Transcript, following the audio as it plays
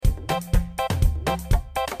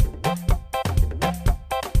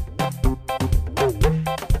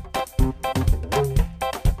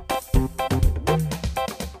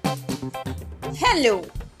Hello,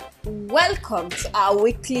 welcome to our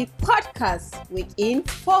weekly podcast, Week in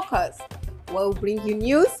Focus, where we bring you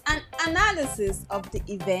news and analysis of the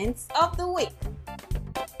events of the week.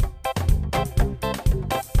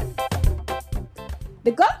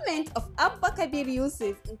 The government of Abba Kabir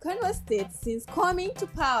Yusuf in Kano State, since coming to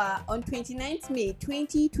power on 29th May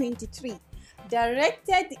 2023,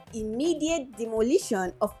 directed the immediate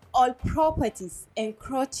demolition of all properties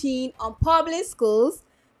encroaching on public schools,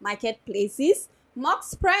 marketplaces,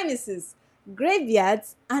 mosque premises,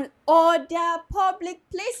 graveyards, and other public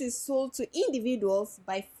places sold to individuals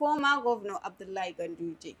by former Governor Abdullahi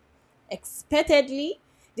Ganduje. Expectedly,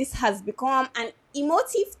 this has become an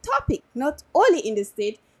emotive topic not only in the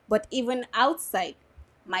state but even outside.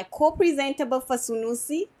 My co-presenter Bafa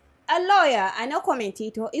Sunusi, a lawyer and a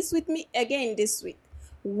commentator, is with me again this week.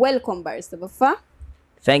 Welcome, Barrister Bafa.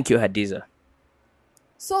 Thank you, Hadiza.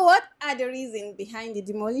 So what are the reasons behind the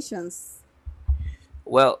demolitions?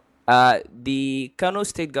 Well, the Kano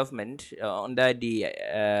state government, under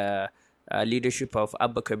the leadership of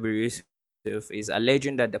Abba Kabir Yusuf, is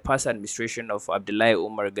alleging that the past administration of Abdullahi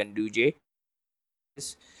Umar Ganduje,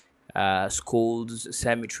 schools,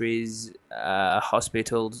 cemeteries,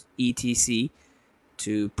 hospitals, etc.,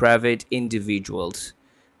 to private individuals.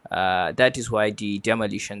 That is why the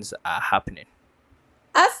demolitions are happening.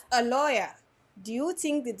 As a lawyer, do you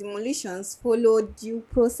think the demolitions follow due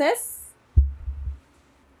process?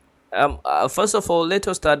 First of all, let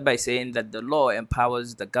us start by saying that the law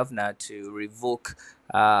empowers the governor to revoke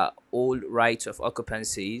all rights of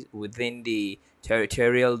occupancy within the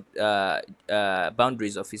territorial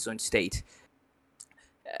boundaries of his own state.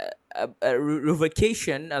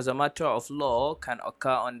 Revocation as a matter of law can occur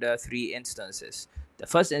under three instances. The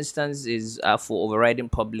first instance is for overriding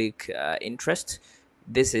public interest.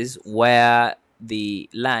 This is where the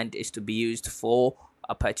land is to be used for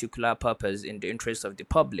a particular purpose in the interest of the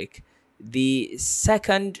public. The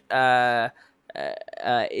second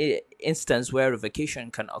instance where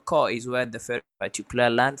revocation can occur is where the particular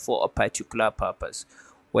land for a particular purpose.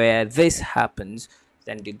 Where this happens,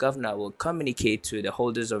 then the governor will communicate to the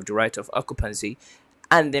holders of the right of occupancy,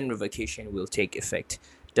 and then revocation will take effect.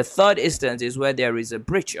 The third instance is where there is a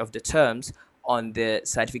breach of the terms on the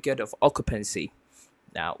certificate of occupancy.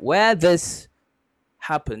 Now, where this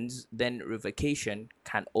happens, then revocation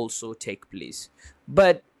can also take place.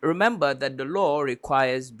 But remember that the law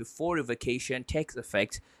requires, before revocation takes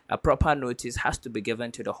effect, a proper notice has to be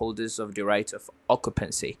given to the holders of the right of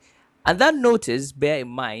occupancy. And that notice, bear in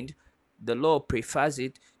mind, the law prefers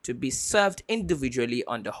it to be served individually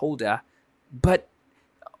on the holder, but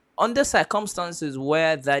under circumstances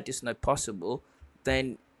where that is not possible,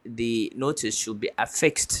 then the notice should be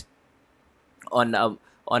affixed on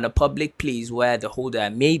a public place where the holder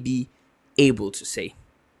may be able to say.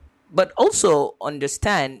 But also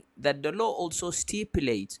understand that the law also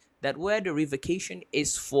stipulates that where the revocation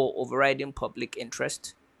is for overriding public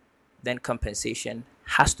interest, then compensation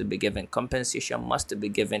has to be given. Compensation must be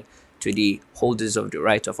given to the holders of the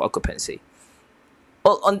right of occupancy.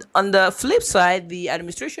 Well, on the flip side, the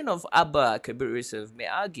administration of Abba Kabir Yusuf may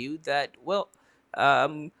argue that,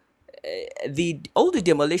 all the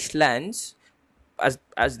demolished lands,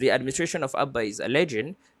 as the administration of Abba is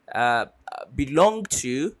alleging, belong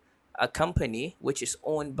to a company which is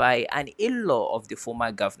owned by an in-law of the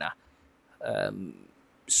former governor.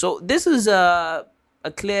 So this is a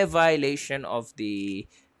clear violation of the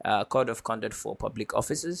Code of Conduct for Public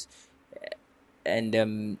Officers. And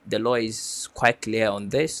the law is quite clear on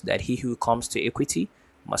this, that he who comes to equity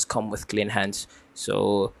must come with clean hands.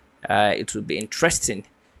 So it will be interesting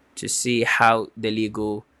to see how the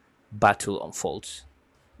legal battle unfolds.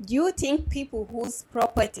 Do you think people whose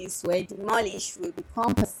properties were demolished will be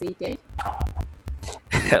compensated?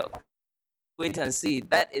 Wait and see.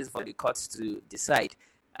 That is for the courts to decide.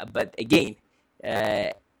 But again,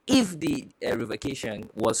 if the revocation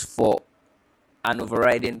was for an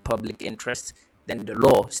overriding public interest, then the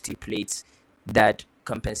law stipulates that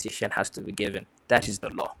compensation has to be given. That is the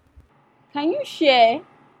law. Can you share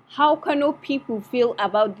how Kano people feel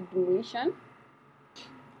about the demolition?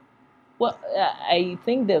 Well, I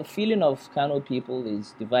think the feeling of Kano people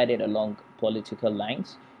is divided along political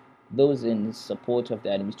lines. Those in support of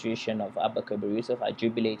the administration of Abba Kabir Yusuf are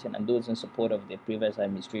jubilating, and those in support of the previous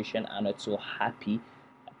administration are not so happy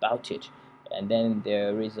about it. And then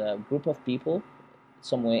there is a group of people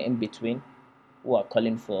somewhere in between who are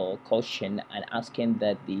calling for caution and asking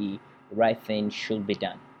that the right thing should be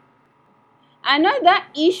done. Another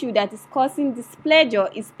issue that is causing displeasure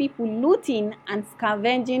is people looting and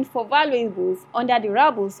scavenging for valuables under the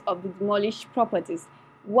rubble of the demolished properties.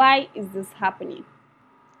 Why is this happening?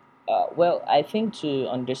 Well, I think to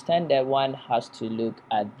understand that one has to look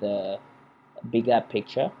at the bigger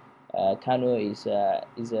picture. Kano is a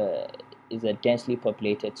densely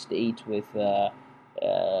populated state with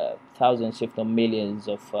thousands, if not millions,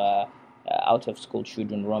 of out of school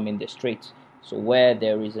children roaming the streets. So where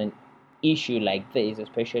there is an issue like this,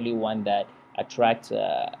 especially one that attracts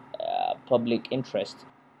public interest,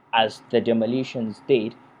 as the demolitions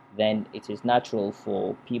did, then it is natural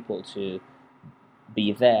for people to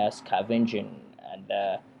be there scavenging and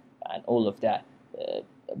all of that. Uh,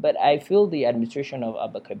 but I feel the administration of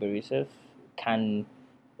Abba Kabir Yusuf can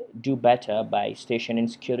do better by stationing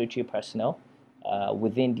security personnel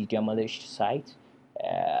within the demolished site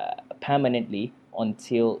permanently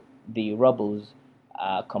until the rubbles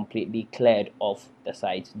are completely cleared off the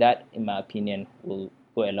site. That, in my opinion, will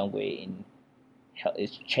go a long way in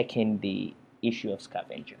is checking the issue of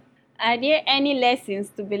scavenging. Are there any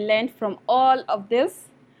lessons to be learned from all of this,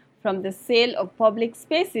 from the sale of public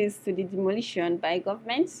spaces to the demolition by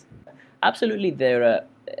governments? Absolutely, there are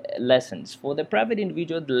lessons. For the private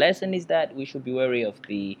individual, the lesson is that we should be wary of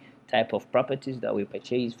the type of properties that we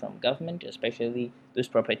purchase from government, especially those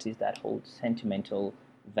properties that hold sentimental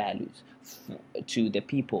values to the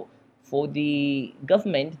people. For the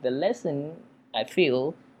government, the lesson I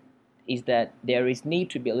feel is that there is need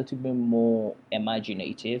to be a little bit more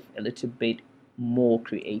imaginative, a little bit more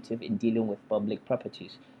creative in dealing with public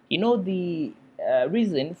properties. The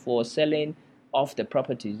reason for selling off the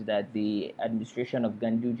properties that the administration of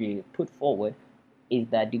Ganduje put forward is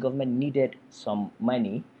that the government needed some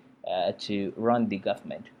money to run the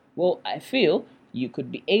government. Well, I feel you could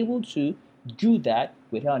be able to do that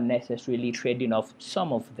without necessarily trading off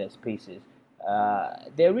some of the spaces.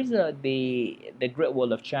 There is the Great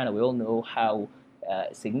Wall of China. We all know how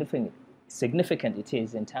significant it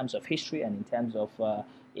is in terms of history and in terms of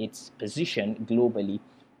its position globally.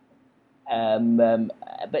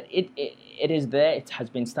 But it is there. It has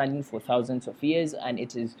been standing for thousands of years, and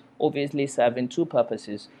it is obviously serving two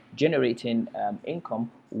purposes: generating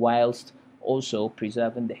income whilst also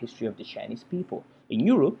preserving the history of the Chinese people. In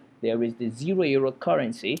Europe, there is the €0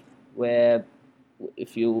 currency, where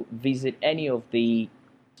if you visit any of the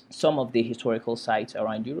some of the historical sites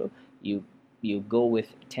around Europe, you go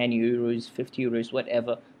with €10, €50,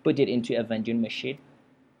 whatever, put it into a vending machine,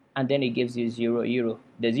 and then it gives you €0.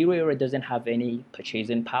 The €0 doesn't have any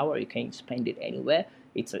purchasing power. You can't spend it anywhere.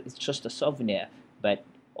 It's just a souvenir. But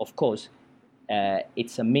of course,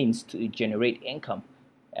 it's a means to generate income.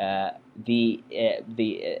 The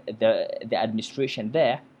administration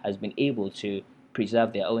there has been able to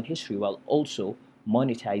preserve their own history while also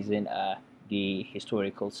monetizing the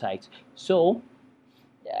historical sites. So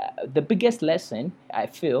the biggest lesson I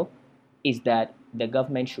feel is that the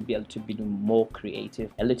government should be able to be more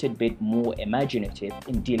creative, a little bit more imaginative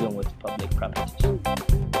in dealing with public properties.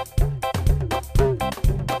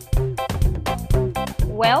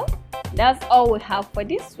 Well, that's all we have for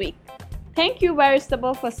this week. Thank you,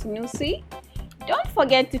 Baristable, for Sunusi. Don't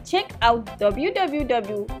forget to check out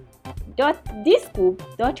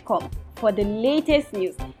www.thescoop.com for the latest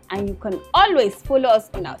news, and you can always follow us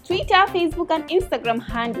on our Twitter, Facebook, and Instagram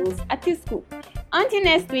handles at Thescoop. Until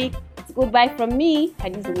next week, it's goodbye from me,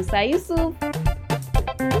 Hadiza Musa Yusuf.